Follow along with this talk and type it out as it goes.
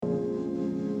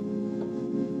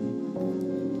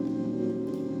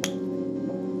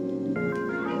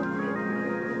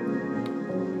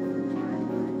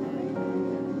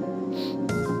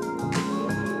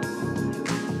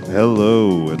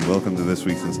Hello, and welcome to this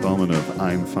week's installment of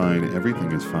I'm Fine,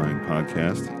 Everything is Fine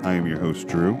podcast. I am your host,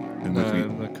 Drew, and with me...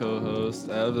 I'm the co-host,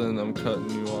 Evan. I'm cutting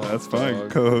you off. That's fine.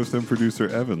 dog. Co-host and producer,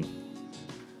 Evan.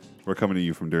 We're coming to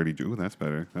you from Dirty... Ooh, that's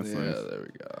better. That's Yeah, nice. there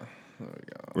we go.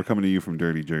 We're coming to you from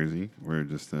Dirty Jersey. We're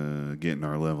just getting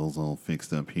our levels all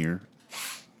fixed up here.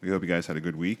 We hope you guys had a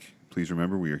good week. Please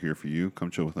remember, we are here for you.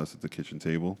 Come chill with us at the kitchen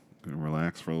table and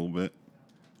relax for a little bit.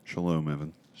 Shalom,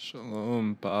 Evan.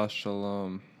 Shalom, ba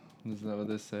shalom. Isn't that what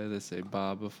they say? They say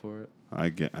ba before it.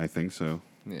 I think so.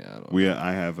 Yeah, I don't know.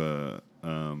 I have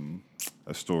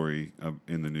a story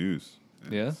in the news.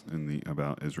 Yeah?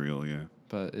 About Israel. Yeah,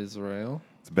 But Israel?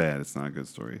 it's bad. It's not a good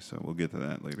story. So we'll get to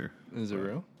that later. Is it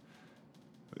real?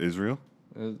 Israel?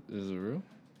 Is it real?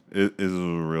 Is it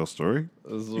a real story?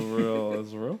 Is it real?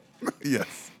 Is it real?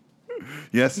 Yes.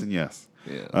 Yes and yes.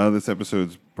 Yeah. This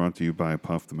episode's brought to you by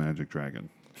Puff the Magic Dragon.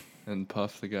 And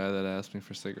Puff, the guy that asked me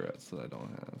for cigarettes that I don't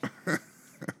have.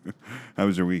 How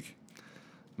was your week?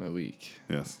 My week.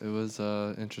 Yes. It was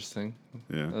interesting.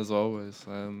 Yeah. As always.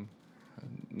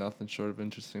 Nothing short of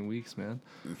interesting weeks, man.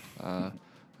 I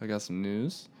got some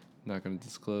news. Not gonna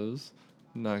disclose.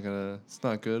 It's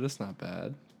not good. It's not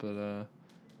bad. But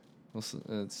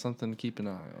it's something to keep an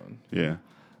eye on. Yeah.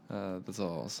 That's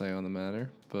all I'll say on the matter.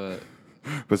 But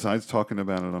Besides talking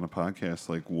about it on a podcast,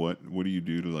 like what do you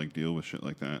do to like deal with shit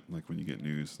like that? Like when you get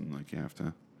news and like you have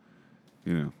to,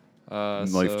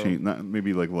 life change, not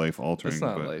maybe like life altering. It's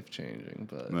not but life changing,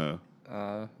 but no.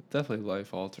 definitely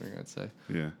life altering, I'd say.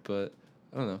 Yeah. But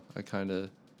I don't know. I kind of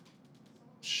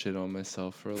shit on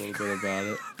myself for a little bit about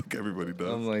it. I think everybody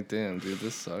does. I'm like, damn, dude,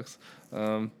 this sucks.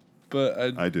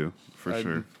 But I do for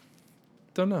sure.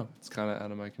 Don't know. It's kind of out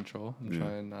of my control. I'm Yeah.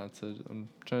 trying not to. I'm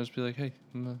trying to just be like, hey,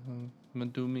 I'm gonna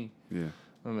do me. Yeah.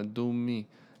 I'm gonna do me,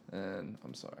 and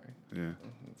I'm sorry. Yeah.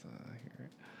 That's, I hear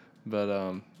it.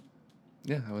 But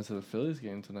yeah, I went to the Phillies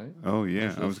game tonight. Oh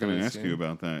yeah, I was going to Phillies ask you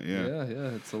about that. Yeah. Yeah.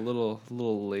 It's a little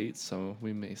late, so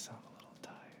we may sound a little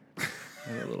tired.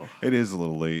 And a little. It is a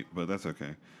little late, but that's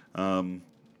okay.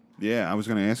 Yeah, I was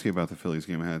going to ask you about the Phillies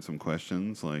game. I had some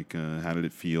questions, like how did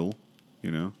it feel?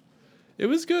 It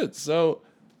was good. So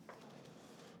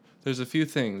there's a few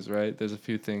things, right? There's a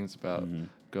few things about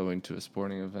going to a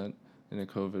sporting event in a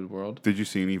COVID world. Did you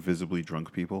see any visibly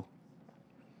drunk people?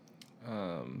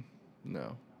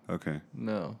 No. Okay.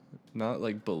 No. Not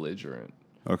like belligerent.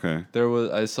 Okay.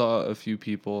 I saw a few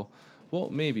people. Well,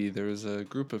 maybe there was a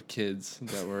group of kids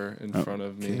that were in front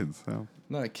of me. Kids, oh.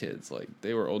 Not kids, like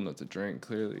they were old enough to drink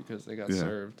clearly because they got Yeah.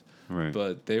 served. Right.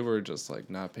 But they were just like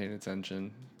not paying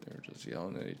attention. They were just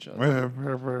yelling at each other.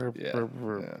 Yeah.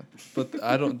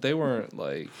 But they weren't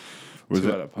like Was too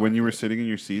it out of when you were pocket. sitting in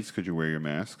your seats? Could you wear your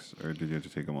masks, or did you have to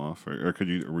take them off, or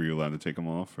were you allowed to take them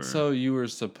off? Or? So you were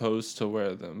supposed to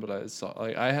wear them, but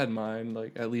I had mine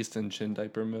like at least in chin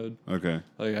diaper mode. Okay.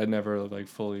 Like I never like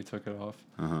fully took it off.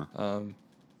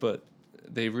 But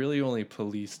they really only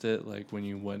policed it like when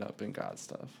you went up and got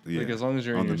stuff. Yeah. Like as long as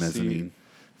you're on in your the mezzanine. seat.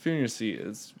 If you're in your seat,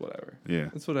 it's whatever. Yeah.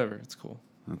 It's whatever. It's cool.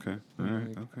 Okay. All right.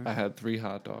 Like, Okay. I had 3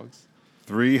 hot dogs.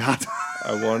 3 hot.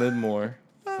 I wanted more,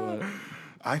 but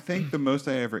I think the most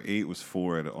I ever ate was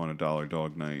 4 on a dollar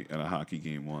dog night at a hockey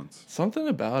game once. something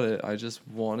about it, I just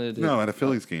wanted it. No, at a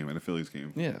Phillies game.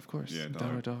 Yeah, of course. Yeah,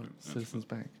 Dollar dollar. Dog, That's Citizens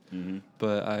Bank. Mm-hmm.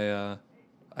 But I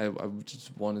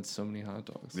just wanted so many hot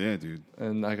dogs. Yeah, dude.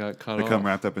 And I got cut They off. come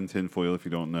wrapped up in tinfoil if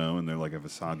you don't know, and they're like have a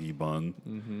soggy bun,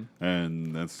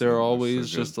 and They're so always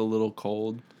good. just a little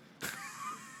cold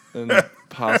and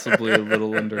possibly a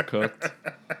little undercooked.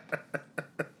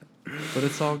 But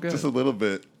it's all good. Just a little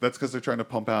bit. That's because they're trying to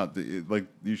pump out. Like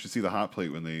you should see the hot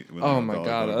plate when they. Oh my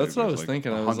god, that's what I was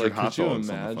thinking. I was like, could you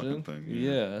imagine? Thing.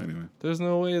 Yeah. Anyway, There's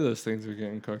no way those things are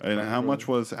getting cooked. and how much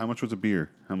properly. was a beer?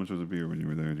 How much was a beer when you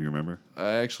were there? Do you remember?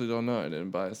 I actually don't know. I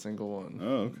didn't buy a single one. Oh,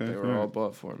 okay. They were All all right.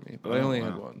 bought for me, but I Oh, only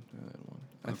wow. had one.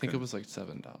 I think Okay. it was like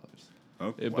 $7.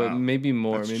 Oh, But wow. maybe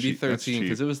more, That's maybe cheap. That's 13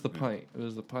 because cheap. it was the pint. It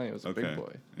was the pint. It was a Okay. big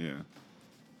boy. Yeah.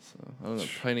 So I don't know,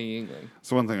 pint of Yingling.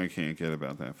 So one thing I can't get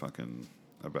about that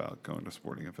about going to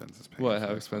sporting events is paying. What? for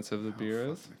How it. expensive the beer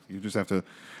is? You just have to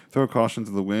throw caution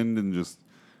to the wind and just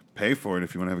pay for it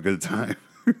if you want to have a good time.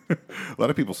 A lot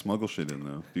of people smuggle shit in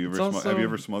though. Do you It's ever have also- you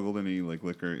ever smuggled any like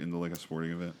liquor into like a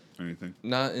sporting event or anything?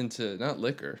 Not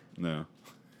liquor, No.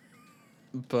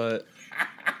 but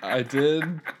I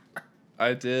did.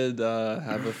 I did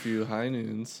have a few high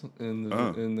noons in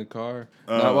the car.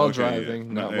 Oh, Not while okay, yeah.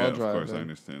 driving. No, Not yeah, while of driving. course, I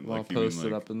understand. While Like, you mean,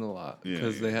 posted like- up in the lot Yeah,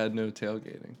 because yeah. they had no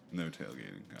tailgating. No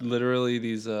tailgating. Got it. Literally,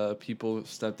 these people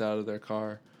stepped out of their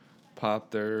car, popped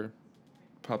their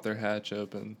hatch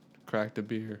open, cracked a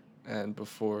beer, and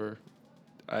before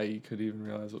I could even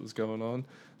realize what was going on,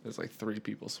 there's like 3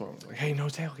 people swarming. Like, hey, no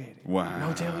tailgating. Wow.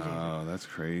 No tailgating. That's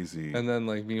crazy. And then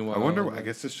like meanwhile, I wonder. like, I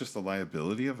guess it's just the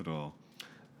liability of it all.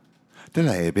 The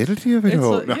liability of it it's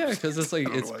all. like, yeah, because it's like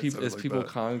I don't know why it sounded it's like people that.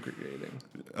 congregating.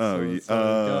 Oh, So yeah. it's like,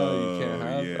 oh, you can't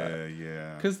have yeah, that.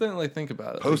 yeah. Because then, like, think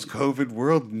about it. Post-COVID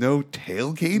world, no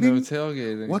tailgating. No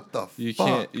tailgating. What the you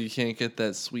fuck? You can't get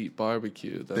that sweet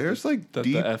barbecue. That There's, like, that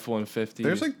deep- the F-150.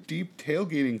 There's like deep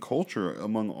tailgating culture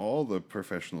among all the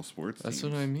professional sports That's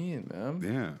teams. what I mean, man.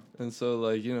 Yeah. And so,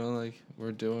 like, you know, like,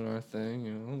 we're doing our thing,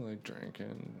 you know, like,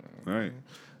 drinking. Right.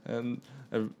 And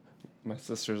my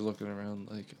sister's looking around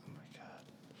like, oh my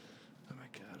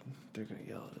god, they're going to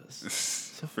yell at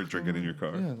us. For drinking in your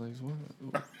car. Yeah, like,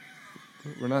 what?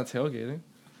 We're not tailgating.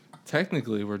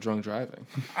 Technically, we're drunk driving.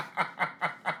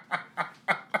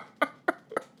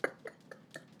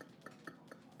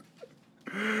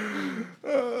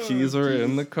 Keys are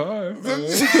in the car.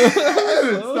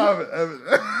 Stop it, Evan.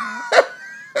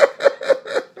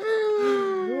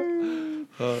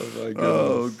 Oh my goodness.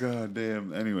 Oh god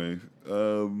damn. Anyway,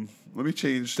 let me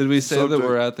change. Did we say that subject.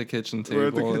 we're at the kitchen table We're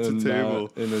at the kitchen and table.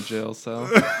 not in a jail cell?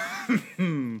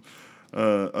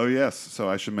 Oh yes. So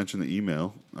I should mention the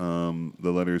email.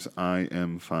 The letters I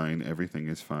am fine, everything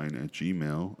is fine at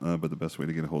Gmail. But the best way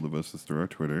to get a hold of us is through our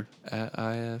Twitter. At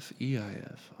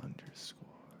IFEIF_.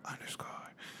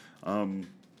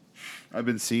 I've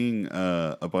been seeing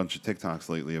a bunch of TikToks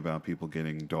lately about people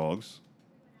getting dogs.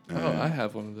 Oh, I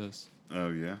have one of those. Oh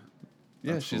yeah.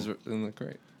 Yeah, That's she's cool. in the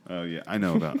crate. Oh yeah, I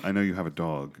know about. I know you have a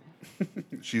dog.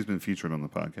 She's been featured on the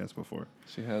podcast before.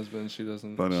 She has been. She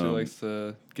doesn't. But, she likes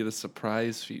to get a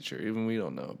surprise feature. Even we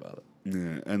don't know about it.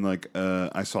 Yeah, and like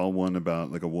I saw one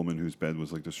about like a woman whose bed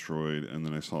was like destroyed, and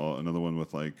then I saw another one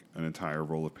with like an entire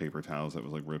roll of paper towels that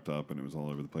was like ripped up and it was all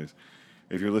over the place.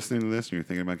 If you're listening to this and you're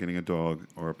thinking about getting a dog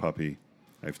or a puppy,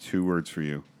 I have 2 words for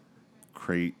you: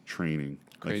 crate training.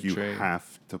 Crate like you train.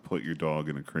 have to put your dog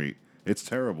in a crate. It's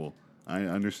terrible. I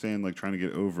understand like trying to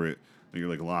get over it that you're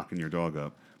like locking your dog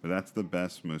up, but that's the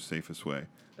best, most safest way.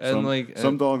 And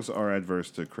Some dogs are adverse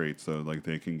to crates, though. Like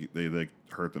they like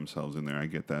hurt themselves in there. I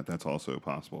get that. That's also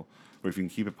possible. But if you can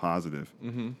keep it positive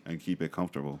and keep it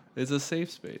comfortable, It's a safe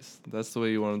space. That's the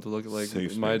way you want them to look. Like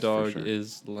Safe my space, for dog sure.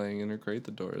 is laying in her crate. The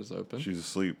door is open. she's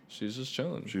asleep. She's just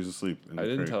chilling. She's asleep. In I the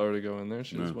didn't crate. tell her to go in there.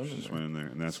 She just No, went she in just there. went in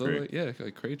there, and that's So great. like, yeah,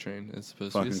 like crate train. It's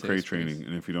supposed to Fucking be a safe crate space. training,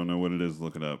 and if you don't know what it is,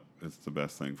 look it up. It's the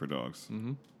best thing for dogs.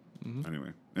 Mm-hmm. Anyway,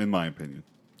 in my opinion.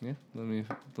 Yeah.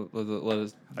 Let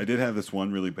us. I did have this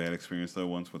one really bad experience though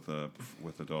once with a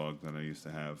dog that I used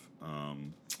to have.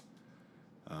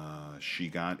 She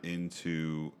got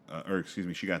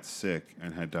she got sick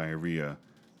and had diarrhea,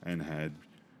 and had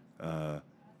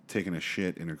taken a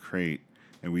shit in her crate,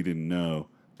 and we didn't know.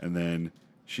 And then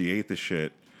she ate the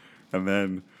shit, and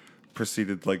then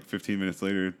proceeded like 15 minutes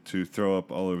later to throw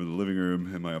up all over the living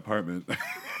room in my apartment. It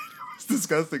was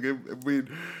disgusting.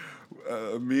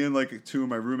 Me and like 2 of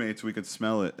my roommates, we could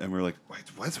smell it, and we're like, "Wait,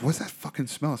 what's that fucking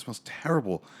smell? It smells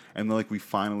terrible." And then, like, we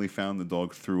finally found the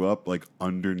dog threw up like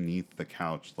underneath the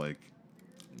couch, like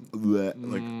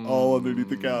all underneath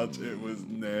the couch. It was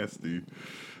nasty.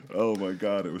 Oh my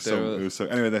god, it was so.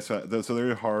 Anyway, so there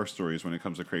are horror stories when it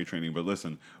comes to crate training. But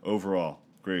listen, overall,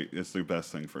 great. It's the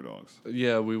best thing for dogs.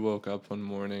 Yeah, we woke up one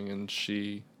morning and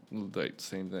she, like,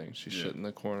 same thing. She Yeah. shit in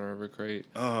the corner of her crate.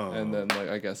 Oh. And then, like,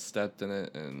 I guess stepped in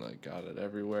it and, like, got it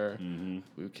everywhere.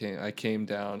 Mm-hmm. I came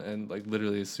down and, like,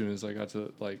 literally as soon as I got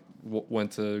to, like,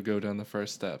 went to go down the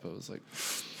first step, I was like,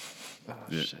 oh,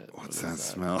 Yeah. shit. What's what that is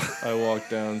smell? I walked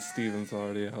down. Steven's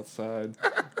already outside,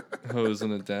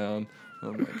 hosing it down.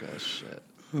 Oh, my gosh, shit.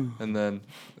 And then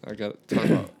I got to talk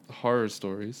about horror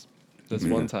stories. This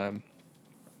one time,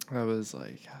 I was,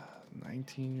 like,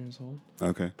 19 years old.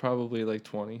 Okay. Probably like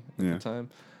 20 at Yeah. the time.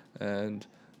 And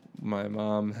my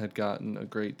mom had gotten a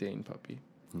Great Dane puppy.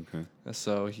 Okay.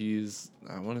 So he's,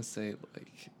 I want to say,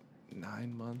 like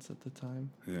 9 months at the time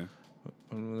Yeah.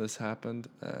 when this happened.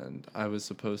 And I was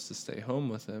supposed to stay home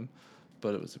with him,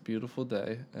 but it was a beautiful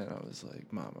day. And I was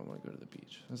like, Mom, I want to go to the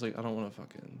beach. I was like, I don't want to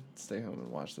fucking stay home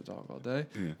and watch the dog all day.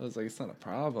 Yeah. I was like, it's not a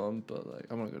problem, but like,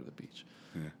 I want to go to the beach.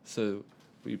 Yeah. So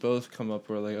we both come up,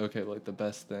 we're like, okay, like the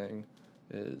best thing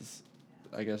is,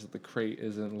 I guess the crate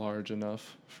isn't large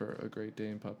enough for a Great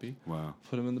Dane puppy. Wow.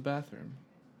 Put him in the bathroom.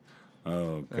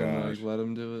 Oh And gosh. like let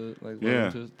him do it. Like Yeah.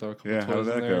 let him just throw a couple Yeah. How toys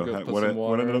did in that there, go? put What some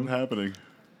water ended up in. happening?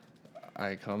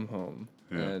 I come home,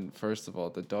 Yeah. and first of all,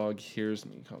 the dog hears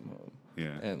me come home,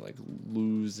 Yeah. and like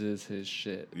loses his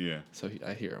shit. Yeah. So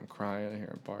I hear him crying, I hear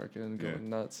him barking, going Yeah.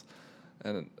 nuts,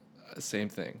 and same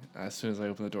thing. As soon as I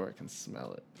open the door, I can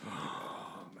smell it. I'm like,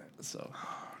 oh man! So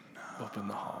open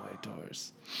the hallway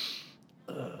doors.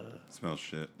 Smells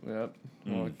shit. Yep.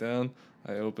 Walk down.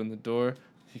 I open the door.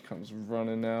 He comes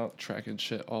running out, tracking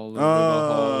shit all over the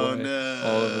Oh, hallway, no.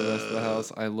 all over the rest of the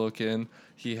house. I look in.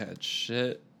 He had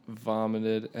shit,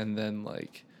 vomited, and then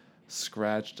like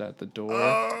scratched at the door.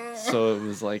 Oh. So it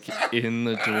was like in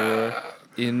the door,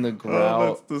 in the Oh,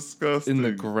 grout, that's disgusting. in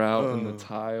the grout, in the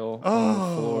tile on the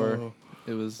floor.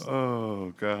 It was.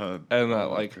 Oh God. And Oh, my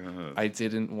like, God. I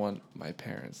didn't want my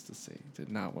parents to see. Did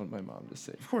not want my mom to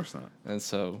see. Of course not. And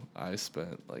so I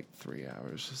spent like 3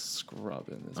 hours just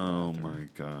scrubbing this Oh bathroom. my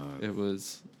God. It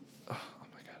was, oh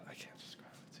my God, I can't describe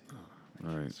it to you.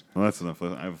 All right. Well, that's enough.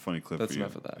 I have a funny clip That's for you.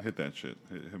 enough of that. Hit that shit.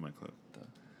 Hit my clip.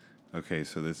 Okay,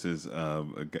 so this is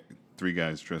three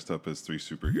guys dressed up as three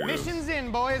superheroes. Mission's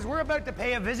in, boys. We're about to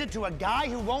pay a visit to a guy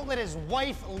who won't let his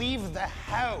wife leave the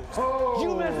house.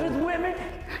 You mess with women,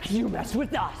 you mess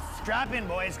with us. Strap in,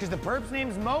 boys, because the perp's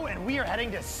name's Mo, and we are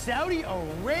heading to Saudi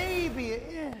Arabia.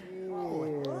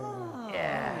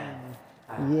 Yeah.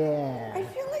 Yeah. I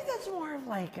feel like that's more of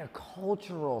like a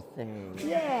cultural thing.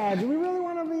 Yeah, do we really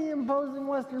want to be imposing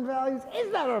Western values?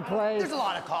 Is that our place? There's a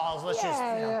lot of calls. Let's just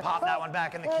pop that one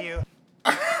back in the queue.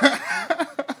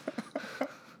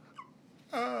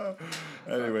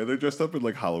 Anyway, they're dressed up in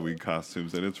like Halloween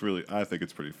costumes, and I think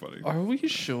it's pretty funny. Are we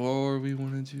sure we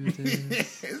want to do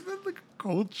this? Isn't that like a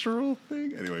cultural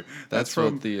thing? Anyway, That's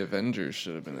from what the Avengers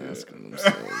should have been asking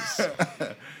themselves.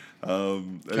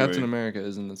 anyway, Captain America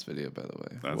is in this video, by the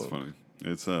way. That's Whoa. funny.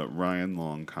 It's a Ryan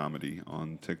Long comedy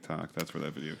on TikTok. That's where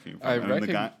that video came from. I And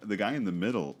the guy in the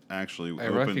middle actually I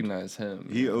recognize him.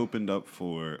 He opened up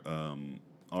for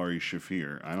Ari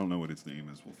Shafir. I don't know what his name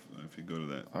is. If you go to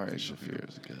that, Ari thing, Shafir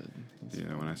is good.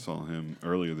 Yeah, when I saw him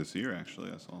earlier this year,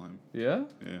 actually, I saw him. Yeah?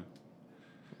 Yeah.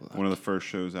 One of the first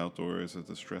shows outdoors at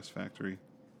the Stress Factory.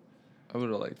 I would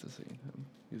have liked to see him.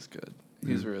 He's good.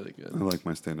 He's really I good. like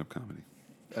my stand-up comedy.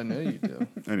 I know you do.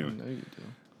 Anyway. I know you do.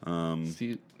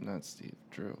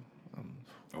 Drew.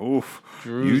 Oof.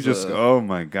 Drew's oh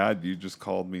my God, you just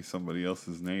called me somebody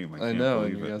else's name. I can't know,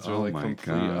 believe and you it. guys are Oh like my complete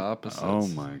God. opposites. Oh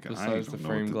my God. Besides I the don't know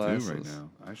framed what to do glasses.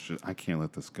 right now. I can't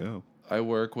let this go. I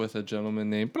work with a gentleman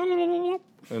named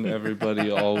and everybody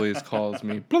always calls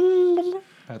me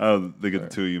Oh, they get the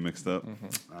two of you mixed up.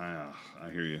 I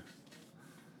hear you.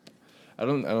 I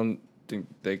don't think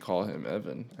they call him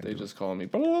Evan. They just call me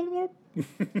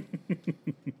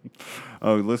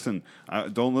Oh, listen,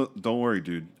 don't worry,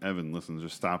 dude. Evan, listen,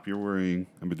 just stop your worrying.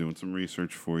 I've been doing some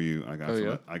research for you. I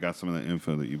got some of that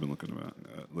info that you've been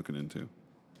looking into.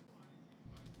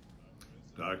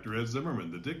 Dr. Ed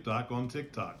Zimmerman, the Dick Doc on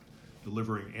TikTok,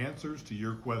 delivering answers to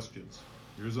your questions.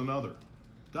 Here's another.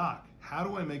 Doc, how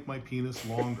do I make my penis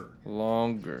longer?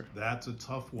 Longer. That's a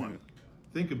tough one.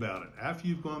 Think about it. After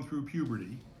you've gone through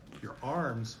puberty, your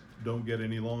arms don't get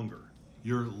any longer.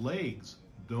 Your legs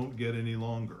don't get any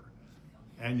longer.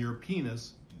 And your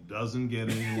penis doesn't get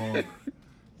any longer.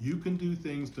 You can do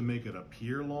things to make it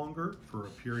appear longer for a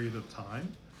period of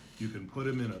time. You can put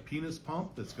him in a penis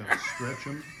pump that's going to stretch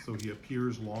him so he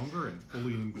appears longer and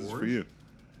fully engorged. This is for you.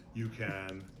 You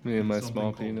can Me and do my something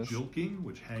small called penis. Jilking,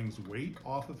 which hangs weight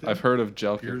off of him. I've heard of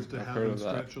jelking. Appears to I've have heard him of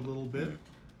that. stretch a little bit.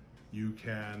 You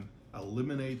can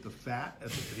eliminate the fat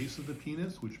at the base of the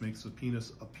penis, which makes the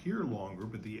penis appear longer,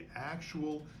 but the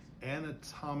actual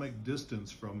anatomic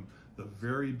distance from the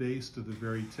very base to the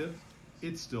very tip,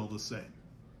 it's still the same.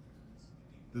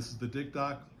 This is the Dick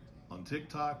Doc on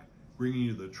TikTok, bringing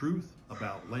you the truth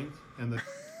about length and the...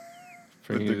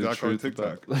 Bringing you Dick Doc on truth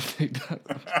TikTok. about the Dick Doc.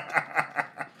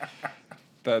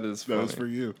 That is funny. That was for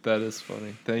you. That is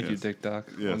funny. Thank you, Yes. Dick Doc,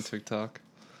 on Yes. TikTok.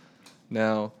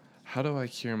 Now, how do I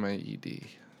cure my ED?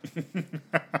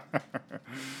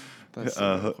 That's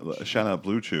the real question. Shout out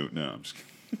Blue Chew. No, I'm just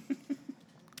kidding.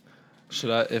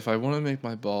 Should I, if I want to make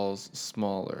my balls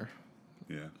smaller,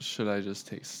 Yeah. should I just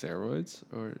take steroids,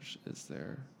 or is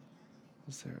there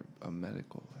a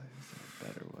medical way? Is there a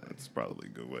better way? It's probably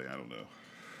a good way. I don't know.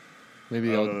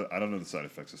 Maybe I don't know the side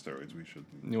effects of steroids. We should.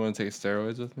 You want to take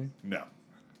steroids with me? No.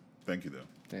 Thank you, though.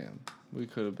 Damn, we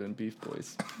could have been beef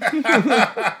boys.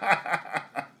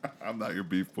 I'm not your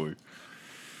beef boy.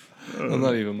 I'm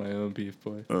not even my own beef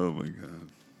boy. Oh, my God.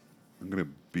 I'm going to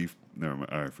beef. Never mind.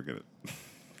 All right, forget it.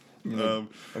 I'm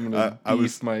gonna I beef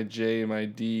was- my J and my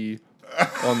D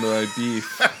on the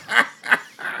beef.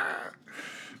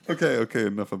 Okay.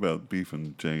 Enough about beef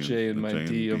and J and J and the my J and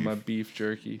D on beef. my beef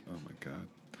jerky. Oh, my God.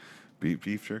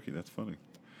 Beef jerky. That's funny.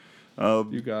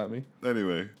 You got me.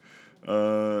 Anyway,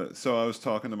 so I was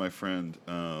talking to my friend,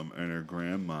 and her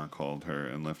grandma called her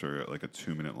and left her like a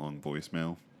 2-minute long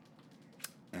voicemail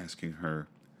asking her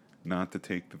not to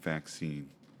take the vaccine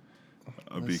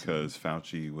because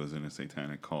Fauci was in a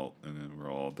satanic cult, and then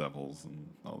we're all devils and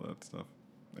all that stuff.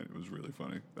 And it was really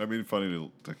funny. I mean, funny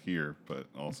to hear, but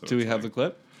also. Do we it's have the like-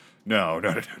 clip? No.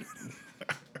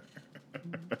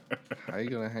 How you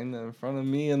gonna hang that in front of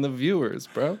me and the viewers,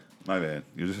 bro? My bad.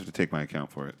 You just have to take my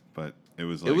account for it. But it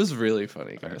was like. It was really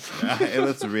funny, guys. it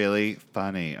was really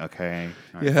funny, okay?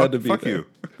 All You had to be Fuck there. you.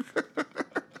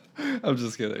 I'm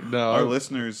just kidding. No, Our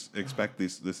listeners expect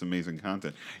this amazing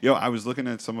content. Yo, I was looking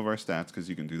at some of our stats because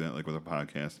you can do that like with a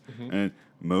podcast, and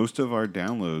most of our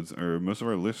downloads or most of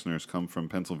our listeners come from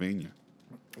Pennsylvania.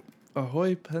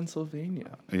 Ahoy,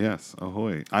 Pennsylvania. Yes,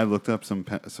 ahoy! I looked up some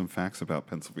facts about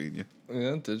Pennsylvania.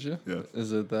 Yeah, did you? Yes.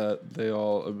 Is it that they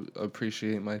all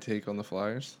appreciate my take on the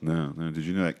Flyers? No. Did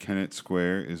you know that Kennett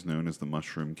Square is known as the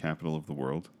mushroom capital of the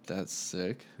world? That's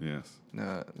sick. Yes.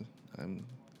 Nah,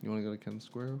 you want to go to Kennett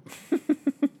Square?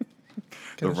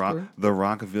 The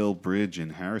Rockville Bridge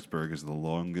in Harrisburg is the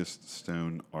longest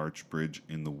stone arch bridge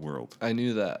in the world. I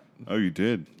knew that. Oh, you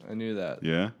did? I knew that.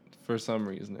 Yeah? For some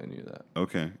reason, I knew that.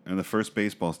 Okay. And the first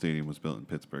baseball stadium was built in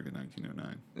Pittsburgh in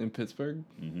 1909. In Pittsburgh?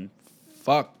 Mm-hmm.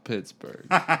 Fuck Pittsburgh.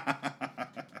 I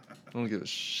don't give a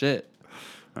shit.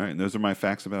 All right, and those are my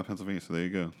facts about Pennsylvania. So there you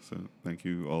go. So thank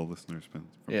you, all listeners. From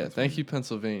Yeah, thank you,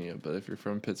 Pennsylvania. But if you're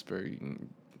from Pittsburgh, you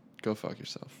can go fuck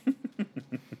yourself.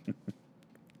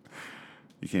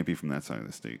 You can't be from that side of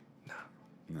the state.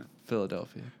 No.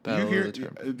 Philadelphia. Did Battle you, of the hear,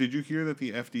 Turnpike. did you hear that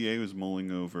the FDA was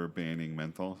mulling over banning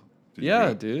menthol? Did you Yeah, hear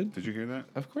that? dude. Did you hear that?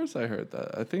 Of course I heard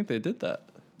that. I think they did that.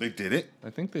 They did it?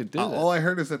 I think they did All it. I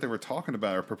heard is that they were talking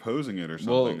about or proposing it or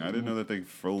Well, something. I didn't know that they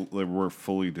were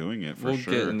fully doing it for We'll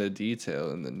sure. get into detail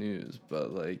in the news,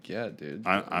 but like, yeah, dude.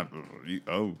 You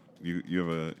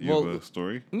have a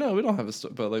story? No, we don't have a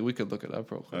story, but like we could look it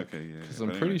up real quick. Okay, yeah. Because yeah. I'm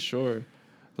But pretty anyway. sure.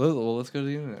 Well, let's go to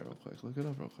the internet real quick. Look it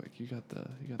up real quick. You got the. All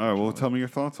right, well, drawing. tell me your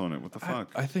thoughts on it. What the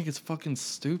fuck? I think it's fucking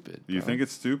stupid. You bro. think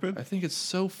it's stupid? I think it's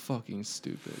so fucking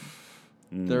stupid.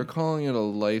 Hmm. They're calling it a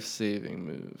life-saving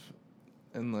move,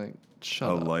 and like, shut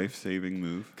A up. life-saving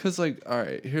move? Because like, all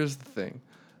right, here's the thing.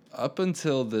 Up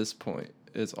until this point,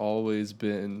 it's always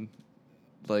been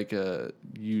like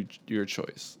your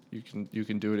choice. You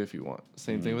can do it if you want.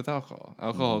 Same thing with alcohol.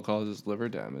 Alcohol causes liver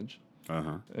damage,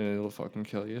 Uh-huh. and it'll fucking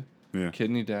kill you. Yeah.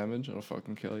 Kidney damage, it'll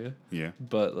fucking kill you. Yeah.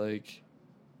 But like,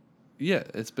 yeah,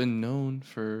 it's been known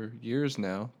for years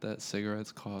now that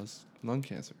cigarettes cause lung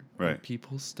cancer. and Right.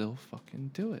 people still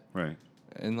fucking do it. Right.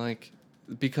 And like,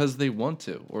 because they want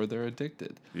to or they're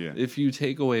addicted. Yeah. If you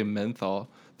take away menthol,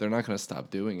 they're not going to stop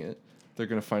doing it. They're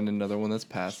going to find another one that's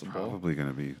passable. Probably going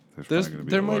to be. There's There's- probably going to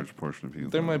be there a might- large portion of people.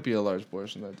 There might be a large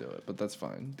portion that do it, but that's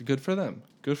fine. Good for them.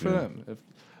 Good for Yeah. them.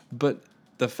 But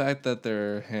the fact that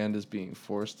their hand is being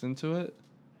forced into it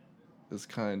is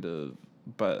kind of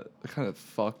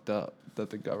fucked up. That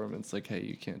the government's like, hey,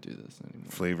 you can't do this anymore.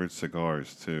 Flavored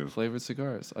cigars too. Flavored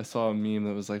cigars. I saw a meme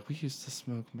that was like, we used to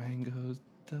smoke mango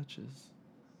Dutches.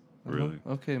 Really?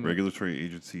 Okay, man. Regulatory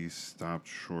agencies stopped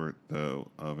short, though,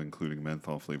 of including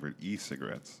menthol-flavored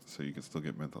e-cigarettes, so you can still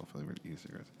get menthol-flavored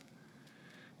e-cigarettes.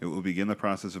 It will begin the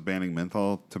process of banning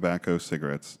menthol tobacco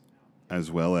cigarettes, as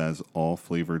well as all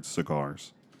flavored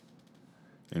cigars,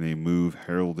 in a move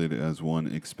heralded as one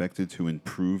expected to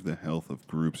improve the health of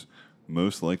groups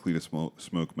most likely to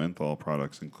smoke menthol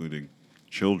products, including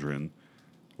children,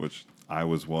 which I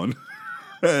was one,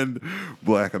 and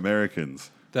Black Americans.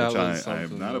 That Which was I am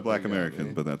something not a that Black they got American,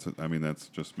 me. but that's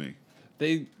just me.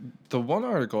 The one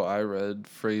article I read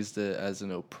phrased it as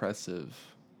an oppressive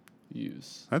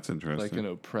use. That's interesting. Like an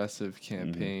oppressive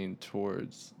campaign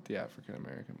towards the African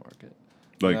American market.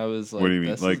 Like, and I was what do you mean?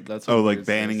 this is- Like, that's a like weird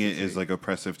banning stance it to is take. like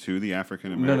oppressive to the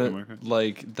African no, American market.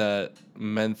 like that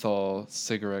menthol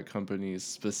cigarette companies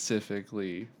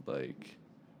specifically like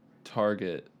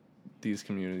target these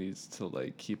communities to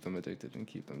like keep them addicted and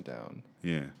keep them down.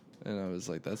 Yeah, And I was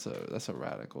like, that's a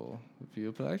radical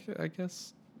view, but I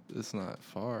guess it's not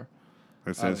far. it I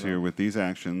don't says here know. with these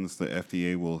actions, the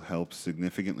FDA will help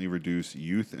significantly reduce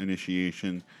youth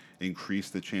initiation, increase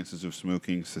the chances of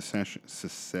smoking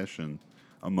cessation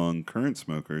among current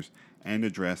smokers, and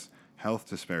address health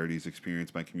disparities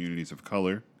experienced by communities of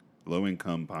color,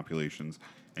 low-income populations,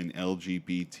 and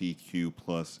LGBTQ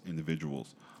plus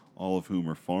individuals, all of whom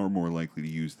are far more likely to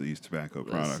use these tobacco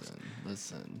products.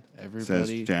 Listen, Says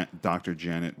everybody. Dr.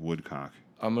 Janet Woodcock.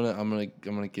 I'm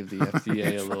gonna give the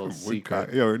FDA a little Woodcock.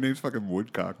 secret. Yo, her name's fucking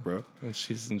Woodcock, bro. And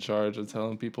she's in charge of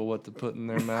telling people what to put in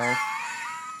their mouth.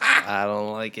 I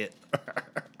don't like it.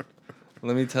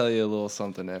 Let me tell you a little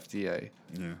something, FDA.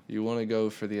 Yeah, You want to go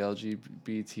for the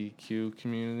LGBTQ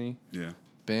community? yeah.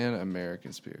 Ban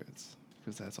American spirits,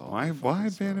 because that's all. Why they fucking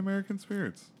ban smoke. American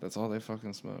spirits? That's all they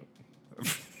fucking smoke.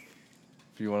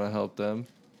 you want to help them,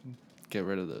 get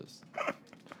rid of those.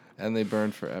 And they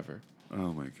burn forever.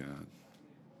 Oh my god.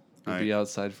 We'll be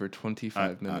outside for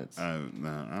 25 minutes.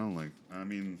 No, I don't like. I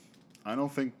mean, I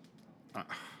don't think.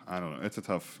 I don't know. It's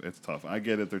tough. I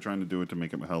get it. They're trying to do it to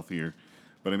make them healthier,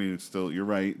 but I mean, it's still. You're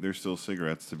right. There's still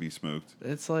cigarettes to be smoked.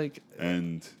 It's like,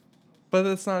 and. But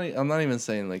it's not. I'm not even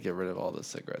saying like get rid of all the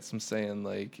cigarettes. I'm saying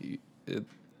like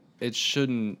it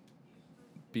shouldn't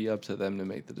be up to them to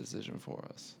make the decision for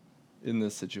us in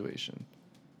this situation.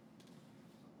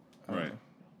 Right.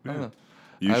 I don't know.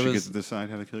 You should get to decide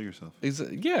how to kill yourself.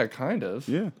 Yeah, kind of.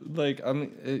 Yeah. Like, I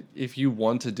mean, if you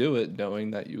want to do it,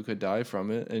 knowing that you could die from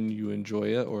it and you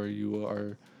enjoy it, or you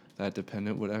are that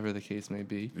dependent, whatever the case may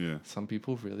be. Yeah. Some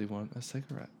people really want a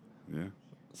cigarette. Yeah.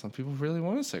 Some people really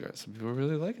want a cigarette. Some people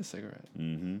really like a cigarette.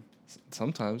 Mm-hmm.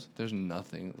 Sometimes there's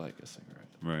nothing like a cigarette.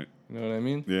 Right. You know what I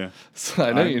mean? Yeah. So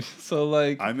I know you. So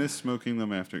like, I miss smoking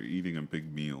them after eating a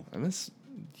big meal.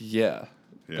 Yeah.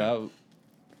 Yeah.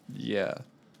 Yeah.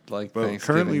 Like but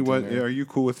Thanksgiving currently, what dinner. are you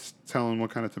cool with telling what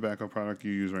kind of tobacco product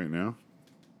you use right now,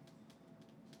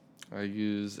 I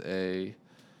use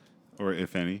or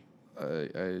if any?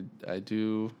 I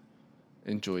do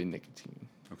enjoy nicotine.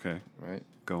 Okay. Right.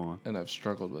 Go on. And I've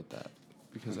struggled with that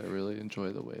because I really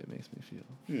enjoy the way it makes me feel.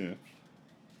 Yeah.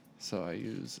 So I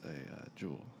use a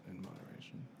Juul in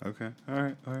moderation. Okay. All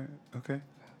right. Okay.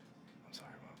 I'm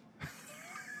sorry, Mom.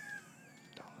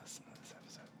 Don't listen to this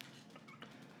episode.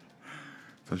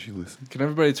 Does she listen? Can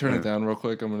everybody turn it down real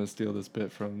quick? I'm going to steal this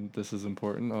bit from This Is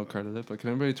Important. I'll credit it. But can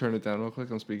everybody turn it down real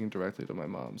quick? I'm speaking directly to my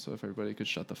mom. So if everybody could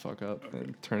shut the fuck up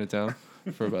and turn it down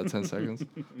for about 10 seconds.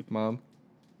 Mom,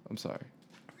 I'm sorry.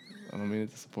 I don't mean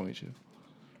to disappoint you.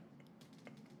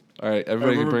 All right,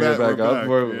 everybody can bring it back up.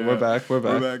 We're back. We're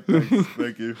back. Thanks.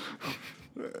 Thank you.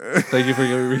 Thank you for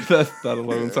giving me that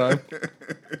alone time.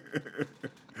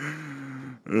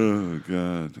 Oh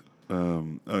God.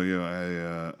 Oh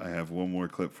yeah. I have one more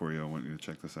clip for you. I want you to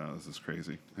check this out. This is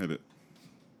crazy. Hit it.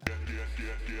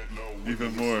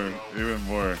 Even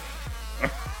more.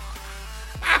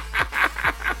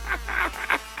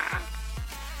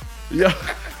 Yeah.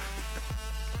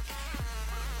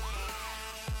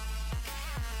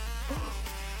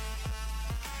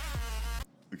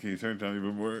 Can you turn it down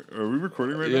even more? Are we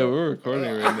recording right now? Yeah, we're recording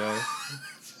right now.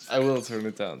 I will turn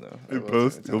it down though. In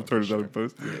post? He'll turn it down in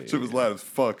post? Shit was loud as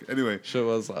fuck. Anyway. Shit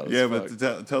was loud as yeah, fuck.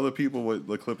 but tell the people what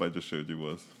the clip I just showed you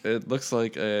was. It looks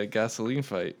like a gasoline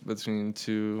fight between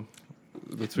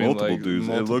multiple like, dudes.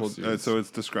 Multiple it looks dudes. So it's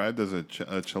described as a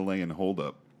Chilean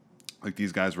holdup. Like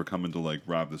these guys were coming to like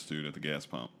rob this dude at the gas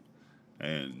pump.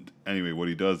 And anyway, what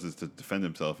he does is to defend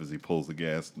himself is he pulls the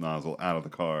gas nozzle out of the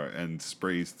car and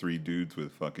sprays 3 dudes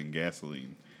with fucking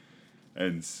gasoline,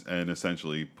 and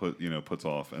essentially puts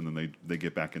off, and then they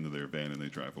get back into their van and they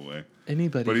drive away.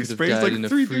 Anybody but he could have sprays died like in a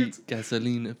 3 freak dudes.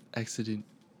 gasoline accident.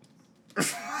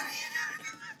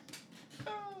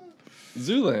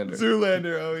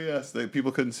 Zoolander. Oh yes,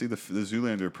 people couldn't see the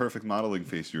Zoolander perfect modeling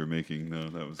face you were making. No,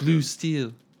 that was Blue good.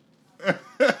 Steel.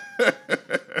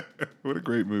 What a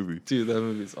great movie, dude! That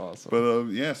movie's awesome.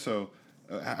 But yeah, so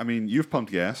I mean, you've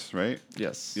pumped gas, right?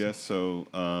 Yes. Yes. So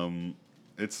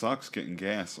it sucks getting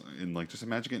gas, and like just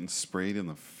imagine getting sprayed in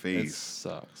the face. It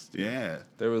sucks. Dude. Yeah.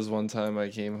 There was one time I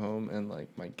came home and like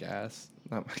my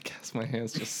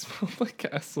hands just smelled like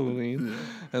gasoline,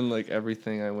 and like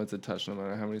everything I went to touch, no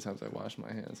matter how many times I washed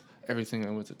my hands, everything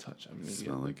I went to touch,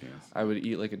 Smell like gas. I would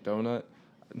eat like a donut.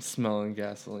 I'm smelling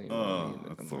gasoline. Oh,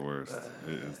 that's the worst.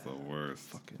 It is the worst.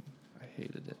 Fucking, I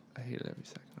hated it. I hated every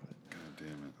second of it. God damn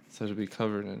it. So to be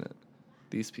covered in it,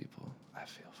 these people, I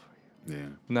feel for you. Yeah.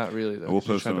 Not really though. We'll You're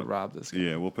post trying on to rob this guy.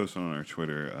 Yeah, we'll post it on our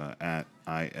Twitter at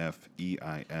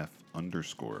IFEIF_ on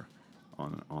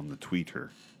the tweeter,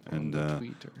 and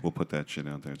we'll put that shit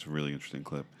out there. It's a really interesting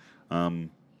clip. All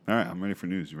right, I'm ready for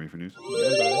news. You ready for news?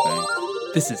 Yeah,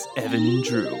 this is Evan and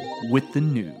Drew with the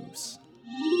news.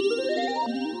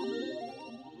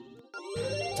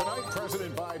 Tonight,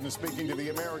 President Biden is speaking to the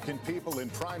American people in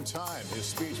prime time. His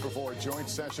speech before a joint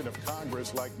session of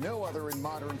Congress like no other in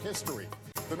modern history.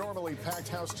 The normally packed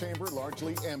House chamber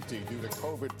largely empty due to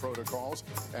COVID protocols.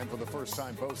 And for the first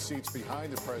time, both seats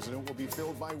behind the president will be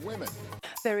filled by women.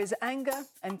 There is anger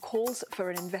and calls for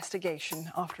an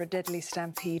investigation after a deadly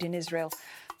stampede in Israel.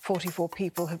 44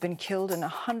 people have been killed and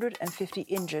 150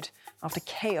 injured after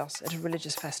chaos at a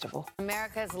religious festival.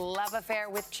 America's love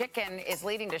affair with chicken is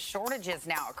leading to shortages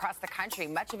now across the country,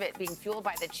 much of it being fueled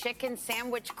by the chicken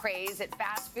sandwich craze at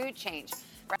fast food chains.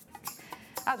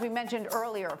 As we mentioned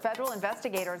earlier, federal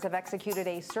investigators have executed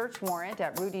a search warrant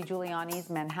at Rudy Giuliani's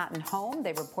Manhattan home.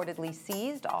 They reportedly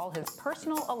seized all his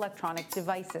personal electronic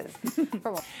devices.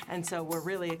 And so we're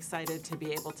really excited to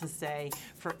be able to say,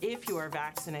 for if you are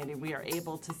vaccinated, we are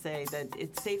able to say that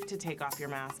it's safe to take off your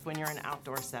mask when you're in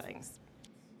outdoor settings.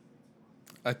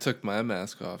 I took my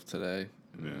mask off today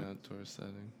in an outdoor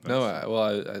setting. No, I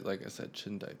like I said,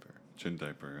 chin diaper. Chin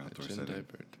diaper, outdoor Chin setting.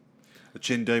 diaper. A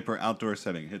chin diaper, outdoor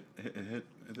setting. Hit.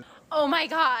 Oh my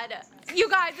God. You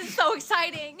guys, it's so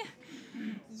exciting.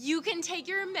 You can take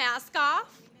your mask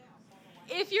off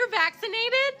if you're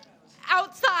vaccinated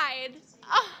outside.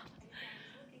 Oh,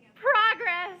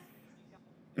 progress.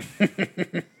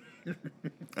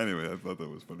 Anyway, I thought that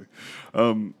was funny.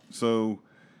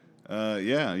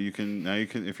 Yeah, you can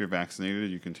if you're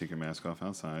vaccinated, you can take your mask off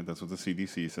outside. That's what the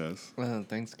CDC says. Well,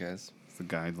 thanks, guys. It's the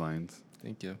guidelines.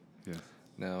 Thank you. Yes.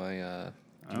 Now I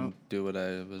can do what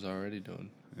I was already doing.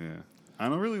 Yeah. I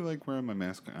don't really like wearing my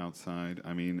mask outside.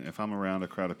 I mean, if I'm around a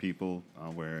crowd of people,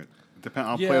 I'll wear it.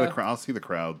 I'll play the crowd. I'll see the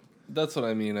crowd. That's what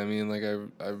I mean. I mean, like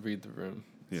I read the room.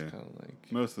 It's Yeah. kind of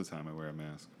like Most of the time I wear a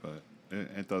mask, but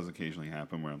it does occasionally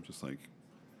happen where I'm just like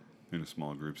in a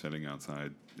small group setting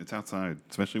outside. It's outside,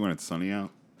 especially when it's sunny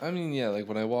out. I mean, yeah, like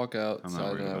when I walk outside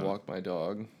worried and I about it. walk my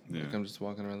dog, Yeah. like I'm just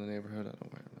walking around the neighborhood, I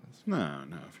don't wear a mask.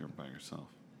 No, if you're by yourself.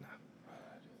 No.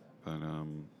 But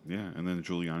yeah, and then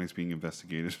Giuliani's being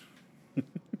investigated.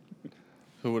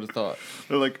 Who would have thought?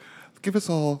 They're like, it's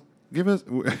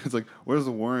like, what does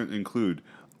the warrant include?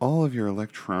 All of your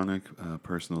electronic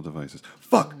personal devices.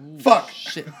 Fuck!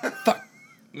 Shit! Fuck!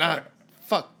 Not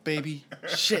fuck, baby!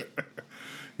 Shit!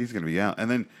 He's gonna be out,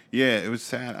 and then it was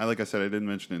sad. Like I said, I didn't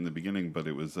mention it in the beginning, but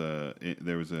it was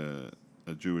there was a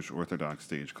Jewish Orthodox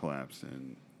stage collapse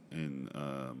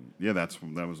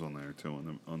that was on there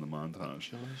too on the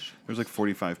montage. There was like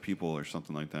 45 people or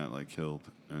something like that killed,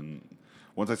 and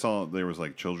once I saw there was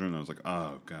like children, I was like,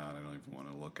 oh god, I don't even want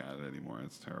to look at it anymore.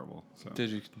 It's terrible. So Did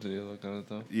you look at it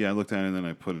though? yeah, I looked at it and then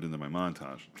I put it into my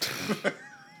montage.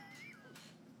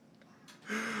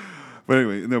 But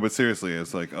anyway, no. But seriously,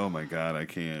 it's like, oh my god, I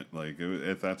can't. Like,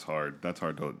 that's hard. That's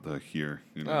hard to hear.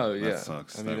 You know? Oh, yeah. That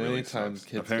sucks. I mean, that really anytime sucks.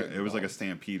 kids It get was like a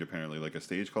stampede. Apparently, like a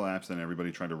stage collapse, and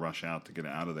everybody tried to rush out to get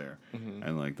out of there. Mhm.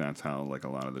 And like that's how like a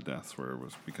lot of the deaths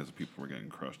was because people were getting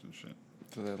crushed and shit.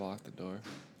 So they locked the door?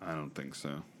 I don't think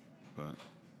so, but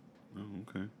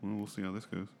okay. Well, we'll see how this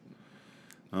goes.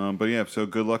 But yeah, so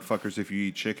good luck, fuckers. If you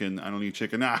eat chicken, I don't eat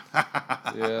chicken.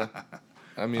 Yeah.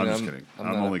 I mean, I'm just kidding.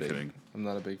 I'm only kidding. I'm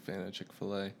not a big fan of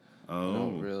Chick-fil-A. Oh.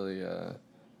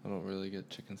 I don't really get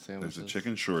chicken sandwiches. There's a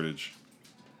chicken shortage.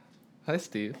 Hi,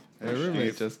 Steve. My Hey,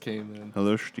 roommate Steve. just came in.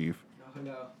 Hello, Steve.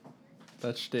 Hello.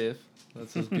 That's Steve.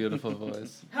 That's his beautiful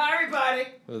voice. Hi, everybody.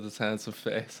 With his handsome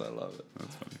face. I love it.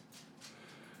 That's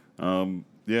funny.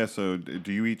 Yeah, so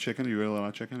do you eat chicken? Do you eat a lot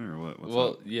of chicken or what? What's Well,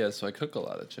 up? yeah, so I cook a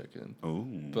lot of chicken. Oh.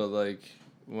 But, like,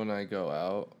 when I go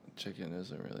out, chicken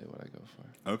isn't really what I go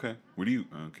for. Okay. What do you...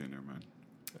 Okay, never mind.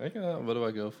 What do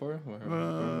I go for? Where am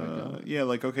I going? Yeah,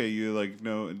 like, okay, you, like,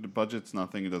 no, the budget's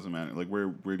nothing, it doesn't matter. Like, where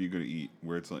do you go to eat?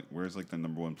 Where's, like, the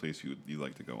number one place you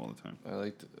like to go all the time? I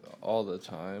like to, all the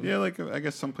time. Yeah, like, I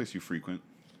guess someplace you frequent.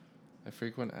 I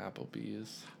frequent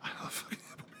Applebee's. I love fucking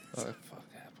Applebee's. Oh, I fuck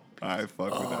Applebee's. I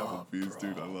fuck with Applebee's,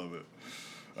 dude. I love it.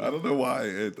 I don't know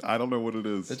why. I don't know what it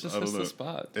is. It's just I don't it's know. the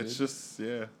spot, dude. It's just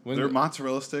their the-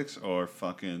 mozzarella sticks are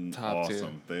fucking Top tier.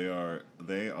 awesome.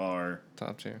 They are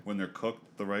top tier when they're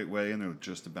cooked the right way and they're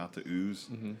just about to ooze.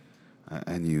 Mhm.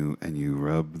 And you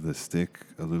rub the stick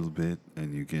a little bit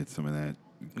and you get some of that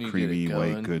You get it creamy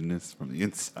white going. goodness from the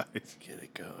inside. Get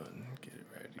it going. Get it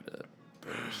ready to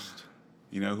burst.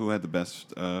 You know who had the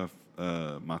best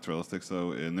mozzarella sticks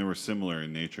though, and they were similar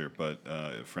in nature, but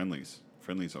Friendly's.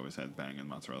 Friendly's always had banging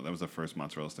mozzarella. That was the first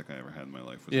mozzarella stick I ever had in my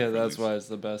life. Was Yeah, at that's Friendly's. why it's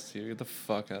the best here. Get the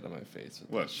fuck out of my face. With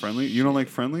What, that Friendly? You don't like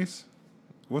Friendly's?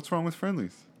 What's wrong with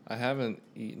Friendly's? I haven't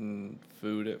eaten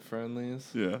food at Friendly's.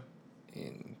 Yeah.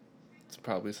 It's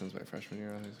probably since my freshman year.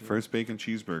 of high school. First bacon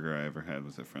cheeseburger I ever had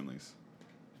was at Friendly's.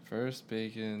 First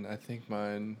bacon. I think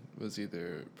mine was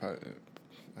either probably.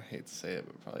 I hate to say it,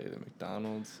 but probably either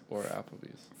McDonald's or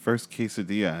Applebee's. First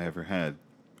quesadilla I ever had,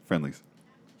 Friendly's.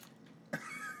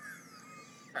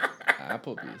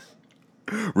 Applebee's.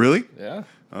 Really? Yeah.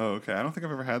 Oh, okay. I don't think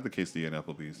I've ever had the quesadilla at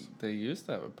Applebee's. They used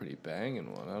to have a pretty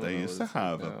banging one. I don't They know used what to it's like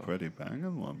have a now. pretty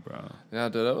banging one, bro. Yeah,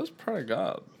 dude, that was pretty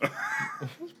good. It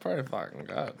was pretty fucking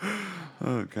good.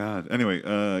 Oh God. Anyway,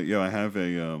 I have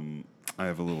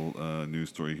a little news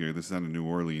story here. This is out of New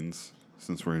Orleans.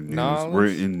 Since we're in news, Knowledge? we're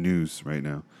in news right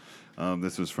now.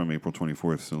 This was from April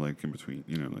 24th, so like in between,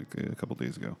 like a couple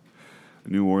days ago. A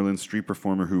New Orleans street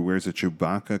performer who wears a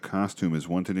Chewbacca costume is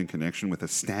wanted in connection with a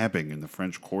stabbing in the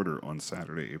French Quarter on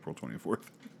Saturday, April 24th.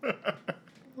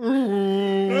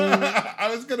 I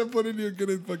was going to put in your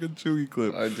good fucking Chewie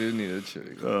clip. I do need a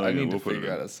Chewie clip. I need to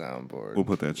figure out a soundboard. We'll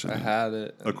put that shit I in. had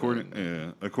it.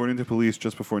 According to police,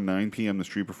 just before 9 p.m., the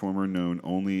street performer, known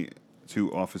only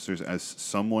to officers as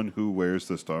someone who wears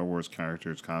the Star Wars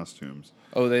characters' costumes.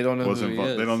 Oh, they don't know who he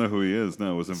is. They don't know who he is.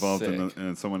 No, was involved Sick.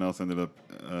 and someone else ended up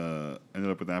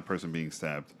with that person being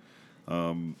stabbed.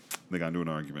 They got into an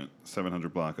argument.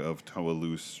 700 block of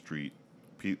Toulouse Street.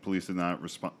 Police did not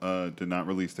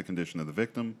release the condition of the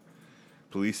victim.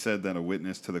 Police said that a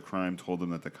witness to the crime told them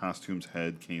that the costume's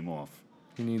head came off.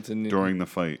 He needs a new during the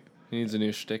fight. He needs a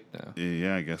new shtick now.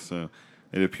 Yeah, I guess so.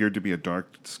 It appeared to be a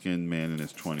dark-skinned man in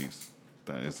his 20s.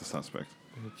 That is the suspect.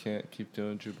 You can't keep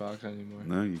doing Chewbacca anymore.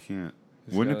 No, you can't.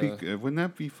 He's Wouldn't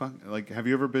that be fun? Like, have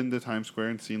you ever been to Times Square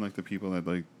and seen like the people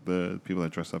that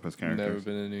dress up as characters? Never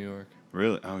been in New York.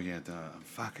 Really? Oh yeah, duh.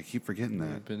 Fuck, I keep forgetting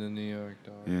Never that. been in New York,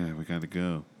 dog. Yeah, we got to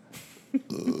go.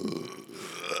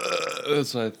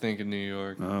 That's what I think of New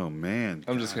York. Oh man,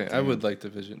 I'm just kidding. I damn. would like to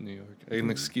visit New York.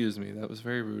 And excuse me, that was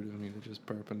very rude of me to just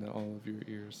burp into all of your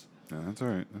ears. No, that's all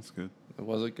right. That's good.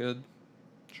 Was it good?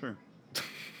 Sure.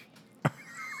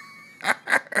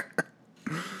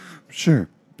 Sure.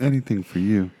 Anything for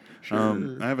you.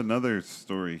 Sure. I have another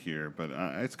story here, but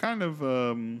it's kind of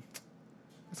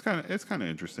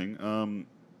interesting.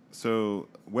 So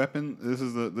weapon. This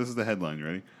is the headline. You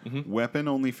ready? Mm-hmm. Weapon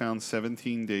only found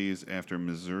 17 days after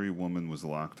Missouri woman was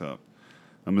locked up.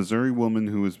 A Missouri woman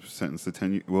who was sentenced to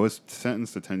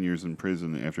 10 years in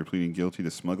prison after pleading guilty to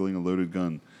smuggling a loaded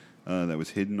gun that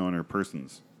was hidden on her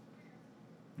persons.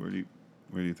 Where do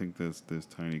you think this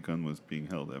tiny gun was being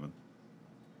held, Evan?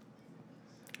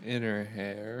 In her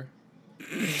hair.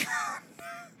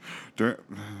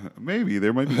 Maybe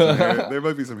there might be some hair, there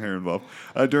might be some hair involved.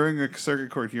 During a circuit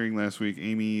court hearing last week,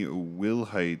 Amy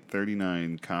Wilhite,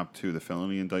 39, copped to the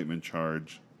felony indictment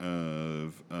charge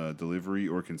of delivery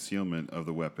or concealment of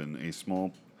the weapon, a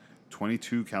small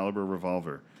 .22 caliber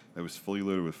revolver that was fully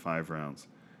loaded with 5 rounds.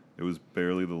 It was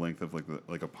barely the length of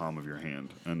like a palm of your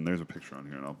hand. And there's a picture on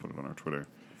here, and I'll put it on our Twitter.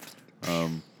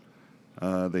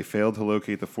 They failed to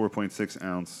locate the 4.6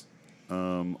 ounce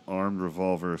armed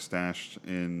revolver stashed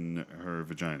in her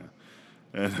vagina.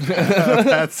 And a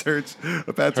pat search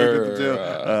at the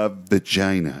jail.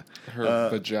 Vagina. Her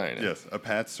vagina. Yes, a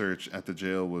pat search at the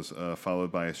jail was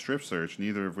followed by a strip search,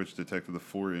 neither of which detected the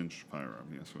 4-inch firearm.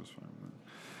 Yes, it was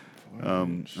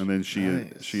fine. And then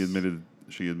she admitted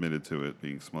to it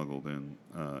being smuggled in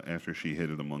after she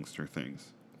hid it amongst her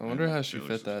things. I wonder how she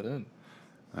fit that in.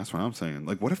 That's what I'm saying.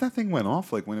 Like, what if that thing went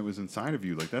off like when it was inside of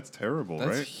you? Like, that's terrible,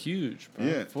 right? That's huge, bro.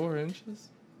 Yeah. 4 inches?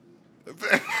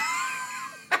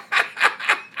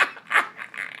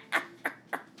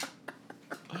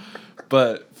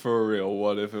 But for real,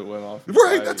 what if it went off?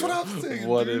 Right, that's what I'm saying.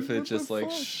 What dude. if it What just the like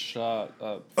fuck? shot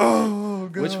up? Oh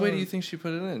god. Which way do you think she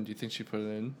put it in? Do you think she put it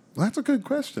in That's a good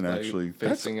question, like, actually.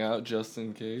 facing out just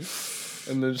in case?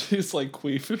 And then she's like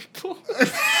queefing.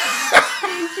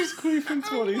 She's queefing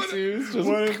 22s. Just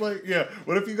What if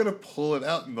what if you're gonna pull it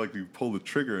out and like you pull the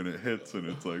trigger and it hits and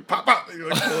it's like pop pop and you're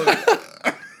like pulling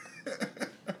it.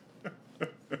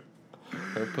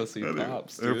 Her pussy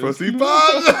pops. Dude. Her pussy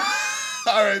pops.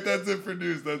 All right, that's it for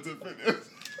news.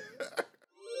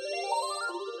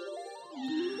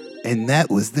 And that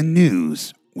was the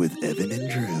news with Evan and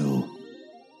Drew.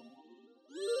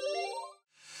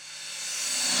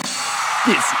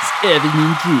 This is Evan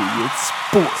and Drew with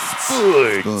sports.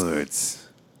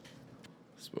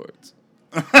 Sports.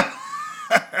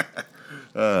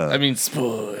 I mean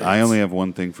sports. I only have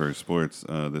one thing for sports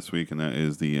this week, and that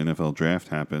is the NFL draft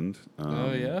happened.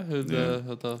 Oh yeah, who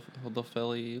the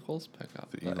Philly Eagles pick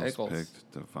up? The Eagles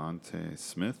picked Devontae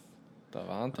Smith.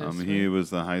 Smith. He was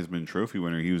the Heisman Trophy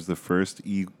winner. He was the first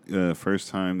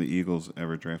time the Eagles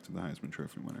ever drafted the Heisman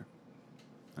Trophy winner.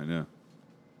 I know.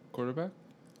 Quarterback?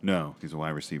 No, he's a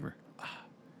wide receiver.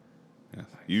 Yes.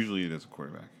 Usually it is a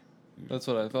quarterback. That's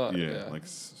what I thought. Yeah. like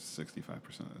 65%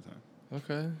 of the time.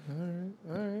 Okay.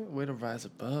 All right. Way to rise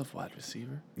above wide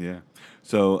receiver. Yeah.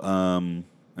 So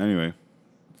anyway,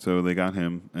 so they got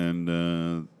him, and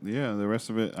the rest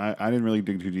of it. I didn't really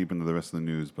dig too deep into the rest of the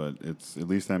news, but it's at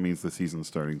least that means the season's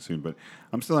starting soon. But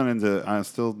I'm still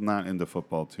not into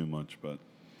football too much, but.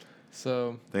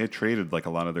 So they had traded like a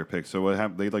lot of their picks. So what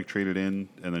happened? They like traded in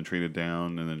and then traded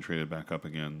down and then traded back up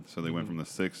again. So they went from the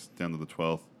 6th down to the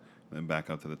 12th, and then back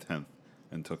up to the 10th,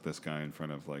 and took this guy in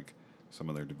front of like some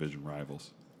of their division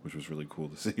rivals, which was really cool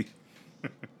to see.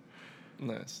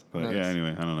 Nice. But Nice. yeah,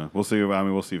 anyway, I don't know. We'll see. I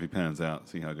mean, we'll see if he pans out.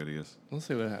 See how good he is. We'll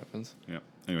see what happens. Yeah.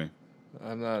 Anyway. I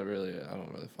don't really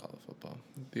follow football.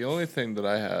 The only thing that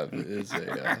I have is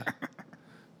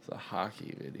it's a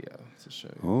hockey video to show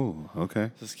you. Oh, okay.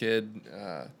 This kid,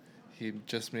 he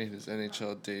just made his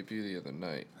NHL debut the other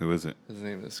night. Who is it? His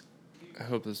name is, I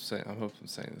hope I'm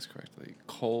saying this correctly,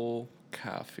 Cole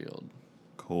Caulfield.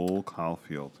 Cole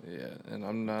Caulfield. Yeah, and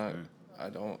I'm not,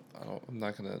 Okay. I'm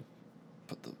not gonna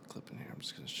put the clip in here. I'm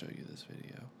just gonna show you this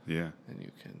video. Yeah. And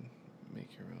you can make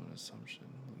your own assumption.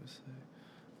 Let me see.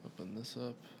 Open this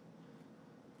up.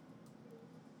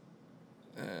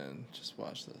 And just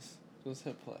watch this. Just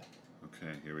hit play.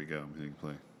 Okay, here we go. I'm hitting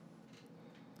play.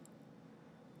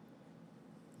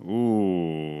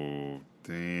 Ooh,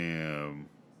 damn.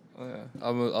 Oh yeah,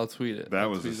 I'll tweet it. That I'll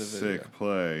was a tweet the video. sick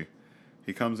play.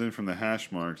 He comes in from the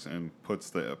hash marks and puts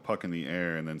the puck in the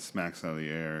air and then smacks out of the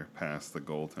air past the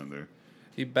goaltender.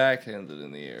 He backhanded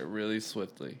in the air really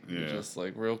swiftly. Yeah. Just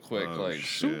like real quick, Oh, like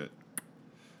shoot. shit.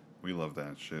 We love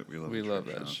that shit. We love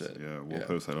that shots. shit. Yeah, we'll Yeah.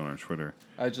 post that on our Twitter.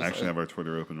 I actually have our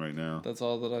Twitter open right now. That's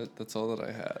all that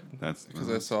I had. That's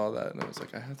because I saw that and I was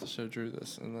like, I have to show Drew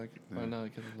this, and like, why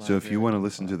not get a live So if you video? want to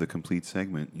listen to the complete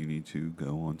segment, you need to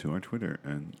go onto our Twitter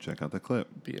and check out the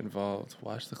clip. Be involved.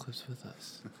 Watch the clips with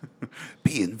us.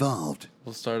 Be involved.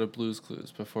 We'll start a Blues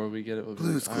Clues before we get it. We'll be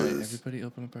Blues like, all right, Clues. everybody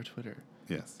open up our Twitter.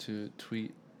 Yes. To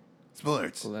tweet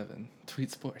Sports. 11. Tweet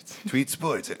sports. Tweet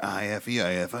sports at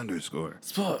IFEIF_.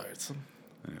 Sports.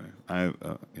 Anyway,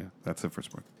 yeah, that's it for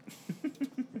sport.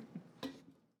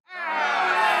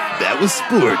 That was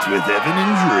sports with Evan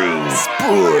and Drew.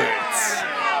 Sports.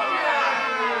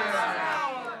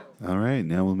 All right,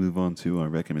 now we'll move on to our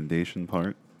recommendation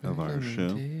part of our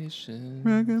show.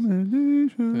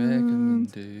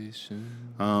 Recommendation.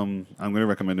 I'm going to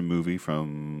recommend a movie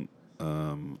from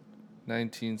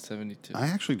 1972. I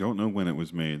actually don't know when it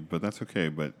was made, but that's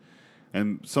okay.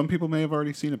 And some people may have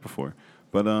already seen it before.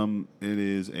 But it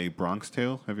is a Bronx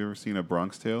Tale. Have you ever seen a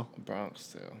Bronx Tale? A Bronx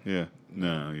Tale. Yeah.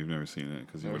 No, you've never seen it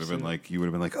because you Never would have been seen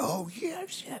like, oh Yeah,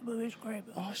 I've seen that movie. It's great.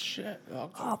 Oh shit!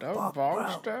 fuck,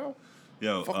 Bronx bro. Tale.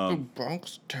 yo. Fucking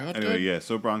Bronx Tale. Anyway, dude. yeah.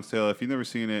 So Bronx Tale. If you've never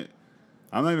seen it,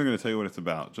 I'm not even going to tell you what it's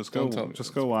about. Just go. Don't tell me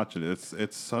Just go watch it.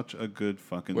 It's such a good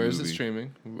fucking. Where's movie. it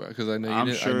streaming? Because I know you I'm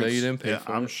didn't. sure I know it's- you didn't pay yeah,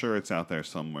 for I'm it. sure it's out there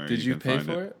somewhere. Did you can pay find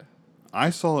for it? I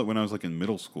saw it when I was like in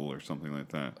middle school or something like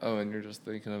that. Oh, and you're just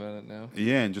thinking about it now?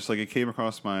 Yeah, and just like it came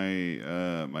across my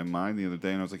my mind the other day,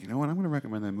 and I was like, you know what? I'm going to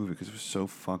recommend that movie because it was so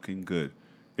fucking good.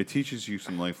 It teaches you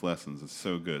some life lessons. It's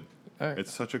so good. All right.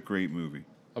 It's such a great movie.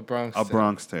 A Bronx A Tale.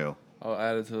 Bronx Tale. I'll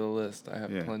add it to the list. I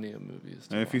have Yeah. plenty of movies.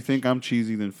 To And if you watch. think I'm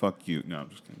cheesy, then fuck you. No, I'm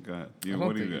just kidding. Go ahead. You, I what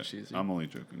don't do you think you're got? cheesy. I'm only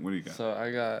joking. What do you got? So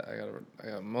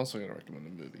I'm also gonna recommend a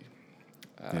movie.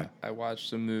 Yeah. I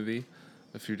watched a movie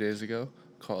a few days ago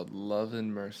called Love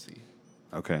and Mercy.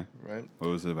 Okay. Right. What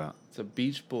was it about? It's a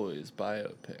Beach Boys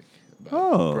biopic about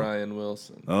Oh. Brian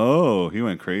Wilson. Oh, he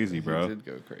went crazy, bro. He did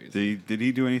go crazy. Did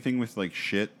he do anything with like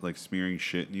shit, like smearing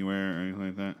shit anywhere or anything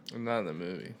like that? Not in the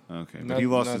movie. Okay, but Not- he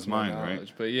lost not his to my mind, right?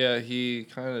 knowledge. But yeah, he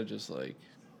kind of just like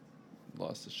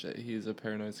lost his shit. He's a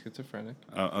paranoid schizophrenic.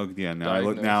 Oh yeah. Now I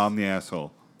look. Now I'm the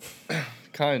asshole.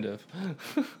 Kind of.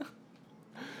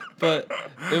 But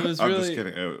it was I'm really. just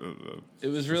kidding. It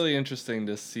was really interesting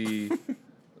to see,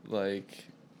 like,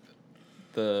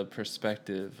 the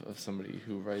perspective of somebody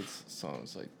who writes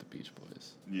songs like the Beach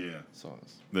Boys. Yeah.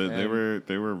 Songs. They And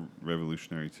were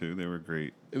revolutionary too. They were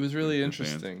great. It was really Good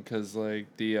interesting because like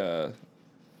the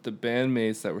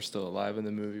bandmates that were still alive when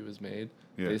the movie was made,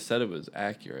 Yeah. they said it was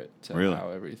accurate to Really? how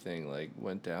everything like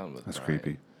went down with. That's Brian.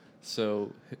 creepy.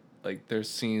 So like there's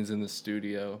scenes in the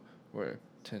studio where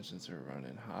tensions are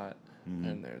running hot. Mhm.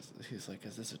 And he's like,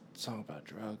 is this a song about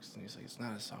drugs? And he's like, it's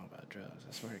not a song about drugs.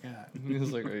 I swear to God. And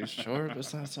he's like, are you sure? But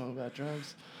it's not a song about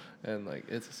drugs. And like,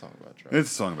 it's a song about drugs.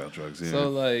 It's a song about drugs. Yeah. So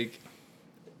like,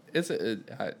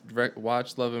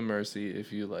 watch Love and Mercy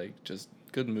if you like just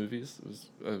good movies. It was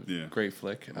a great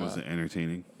flick. Was it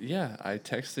entertaining? Yeah, I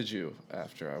texted you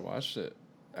after I watched it,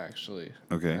 actually.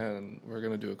 Okay. And we're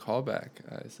gonna do a callback.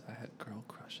 I had girl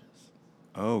crushes.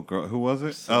 Oh, girl, who was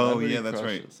it? Celebrity Oh, yeah, that's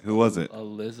right. crushes. Who was it?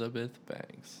 Elizabeth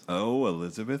Banks. Oh,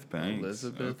 Elizabeth Banks.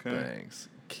 Elizabeth Okay. Banks.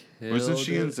 Wasn't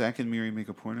she Killed in it. Zack and Miri Make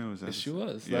a Porno? Is that She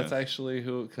was. Yeah. That's actually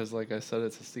who, because like I said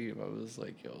it to Steve, I was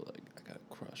like, yo, like I got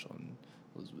a crush on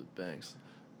Elizabeth Banks,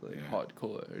 like Yeah.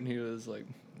 hardcore, and he was like,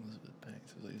 Elizabeth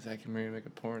Banks. I was like, Zack and Miri Make a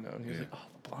Porno, and he was Yeah. like, oh,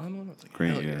 the blonde one. I was like,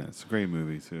 Great, hell yeah. It's a great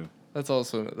movie too. That's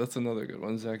another good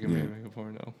one. Zack and Miri Make a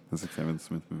Porno. That's a Kevin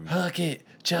Smith movie. Huck it,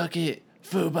 chuck it,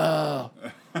 football.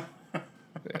 Yeah,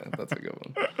 that's a good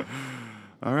one.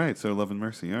 All right, so Love and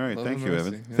Mercy. All right, Love thank and you, Mercy,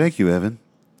 Evan. yeah. Thank you, Evan.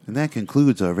 And that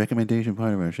concludes our recommendation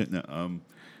part of our shit. No,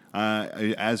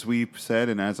 as we said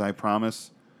and as I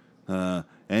promise,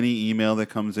 any email that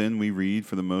comes in, we read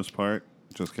for the most part.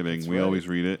 Just kidding. That's we right. always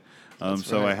read it.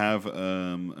 So right. I have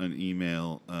an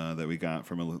email that we got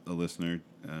from a listener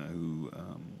who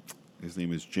his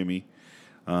name is Jimmy.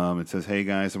 It says, "Hey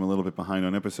guys, I'm a little bit behind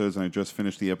on episodes, and I just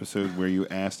finished the episode where you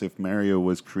asked if Mario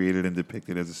was created and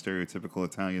depicted as a stereotypical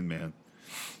Italian man.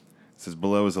 It says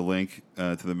below is a link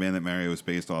to the man that Mario is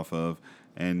based off of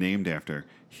and named after.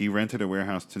 He rented a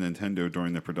warehouse to Nintendo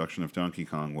during the production of Donkey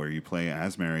Kong, where you play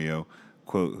as Mario,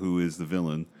 quote, who is the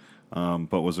villain,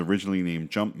 but was originally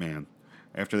named Jumpman.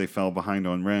 After they fell behind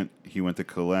on rent, he went to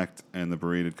collect, and the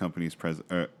berated company's berated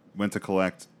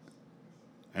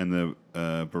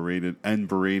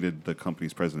the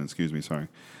company's president. Excuse me, sorry.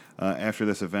 After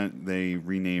this event, they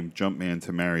renamed Jumpman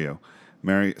to Mario.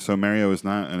 So Mario is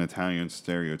not an Italian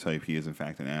stereotype. He is in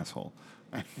fact an asshole.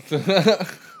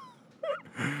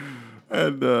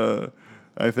 And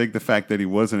I think the fact that he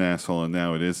was an asshole and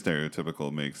now it is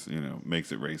stereotypical makes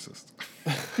it racist.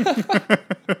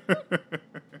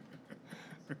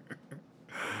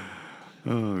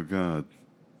 Oh God.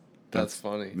 That's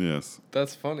funny. Yes.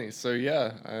 That's funny. So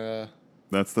yeah,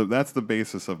 that's the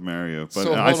basis of Mario. But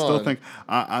So, I hold still on. think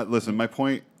I listen. My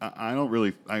point. I don't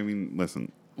really. I mean,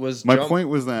 listen. Was my Jump- point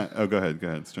was that. Oh, go ahead. Go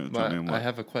ahead. Jump in, what? I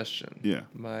have a question. Yeah.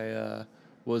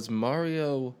 Was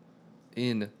Mario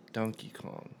in Donkey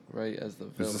Kong, right, as the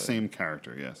villain? It's the same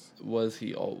character. Yes. Was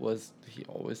he always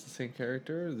the same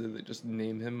character, or did they just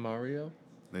name him Mario?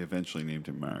 They eventually named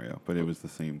him Mario, but it was the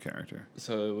same character.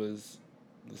 So it was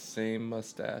the same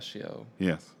mustachio.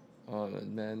 Yes. On a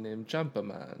man named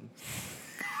Jumpaman.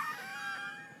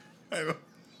 I don't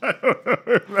know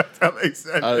if that makes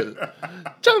sense.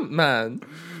 Jumpman.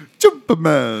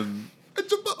 Jumpaman. I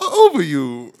jump over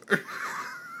you.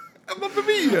 Mamma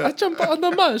mia. I jump on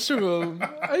the mushroom.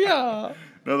 Yeah.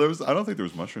 No, I don't think there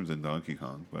was mushrooms in Donkey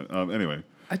Kong, but anyway.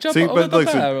 I jump over the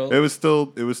barrel. It was still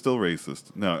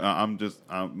racist. No, I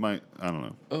don't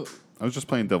know. Oh, I was just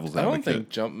playing devil's I advocate. don't think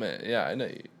Jumpman. Yeah, I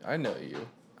know you.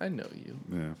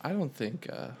 Yeah. I don't think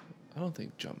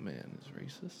Jumpman is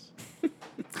racist.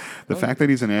 The fact that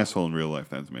he's an asshole in real life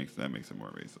that makes it more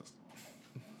racist.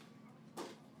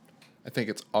 I think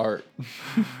it's art.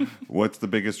 What's the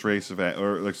biggest race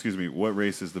what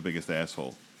race is the biggest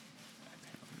asshole?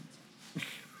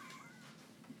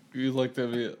 You looked at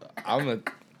me.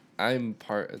 I'm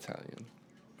part Italian.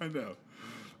 I know.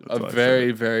 A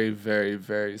very, very, very,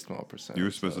 very small percentage. You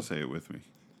were supposed to say it with me.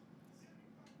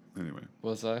 Anyway.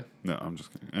 Was I? No, I'm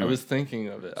just kidding. I Anyway. was thinking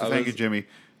of it. So thank you, Jimmy.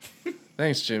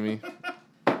 Thanks, Jimmy.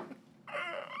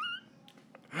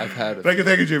 I've had a Thank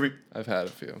you, Jimmy. I've had a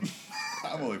few.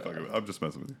 I'm only fucking. I'm just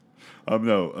messing with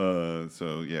you.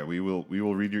 So yeah, we will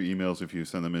read your emails if you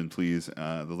send them in, please.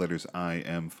 The letters I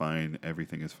am fine,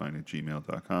 everything is fine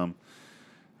 @gmail.com.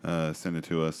 Send it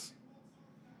to us.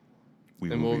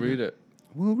 We'll read it.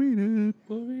 We'll read it.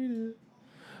 We'll read it.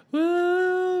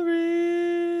 We'll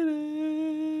read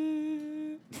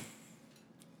it.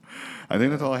 I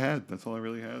think that's all I had. That's all I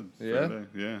really had. for Yeah? today.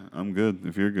 Yeah. I'm good.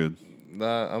 If you're good. I'm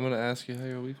gonna ask you how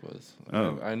your week was.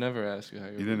 Oh. I never ask you how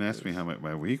your week You didn't was. ask me how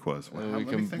my week was. Well, And let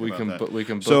me think about that. we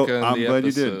can So bookend I'm the glad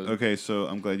episode. you did. Okay, so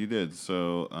I'm glad you did.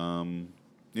 So I'm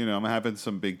having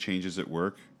some big changes at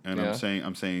work, and Yeah.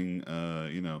 I'm saying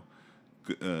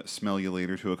smell you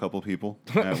later to a couple people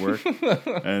at work,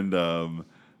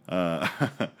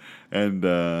 and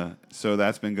so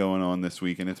that's been going on this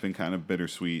week, and it's been kind of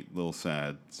bittersweet, a little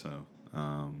sad. So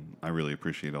I really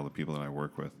appreciate all the people that I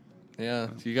work with. Yeah,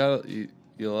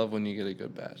 you love when you get a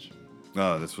good batch.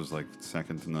 Oh, this was like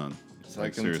second to none.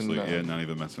 Like Second to seriously, none. yeah, not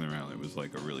even messing around. It was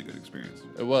like a really good experience.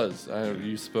 It was.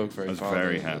 You spoke very. I was fondly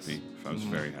very of this. happy. I was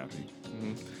very happy.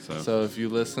 Mhm. So if you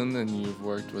listen and you've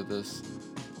worked with this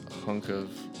hunk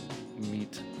of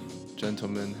meat,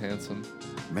 gentleman, handsome,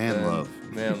 Man love.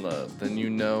 then you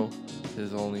know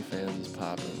his OnlyFans is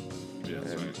popping. Yeah,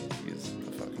 that's and right. He's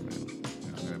a fucking man.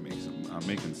 I'm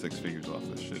making 6 figures off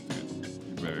this shit, dude.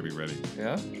 You better be ready.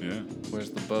 Yeah? Yeah. Where's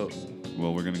the boat?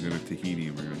 Well, we're gonna go to Tahiti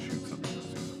and we're gonna shoot something.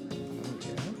 Oh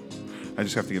yeah. I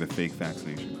just have to get a fake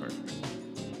vaccination card.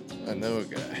 I know a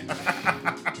guy.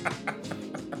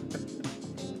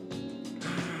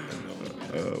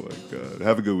 Oh my god.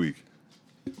 Have a good week.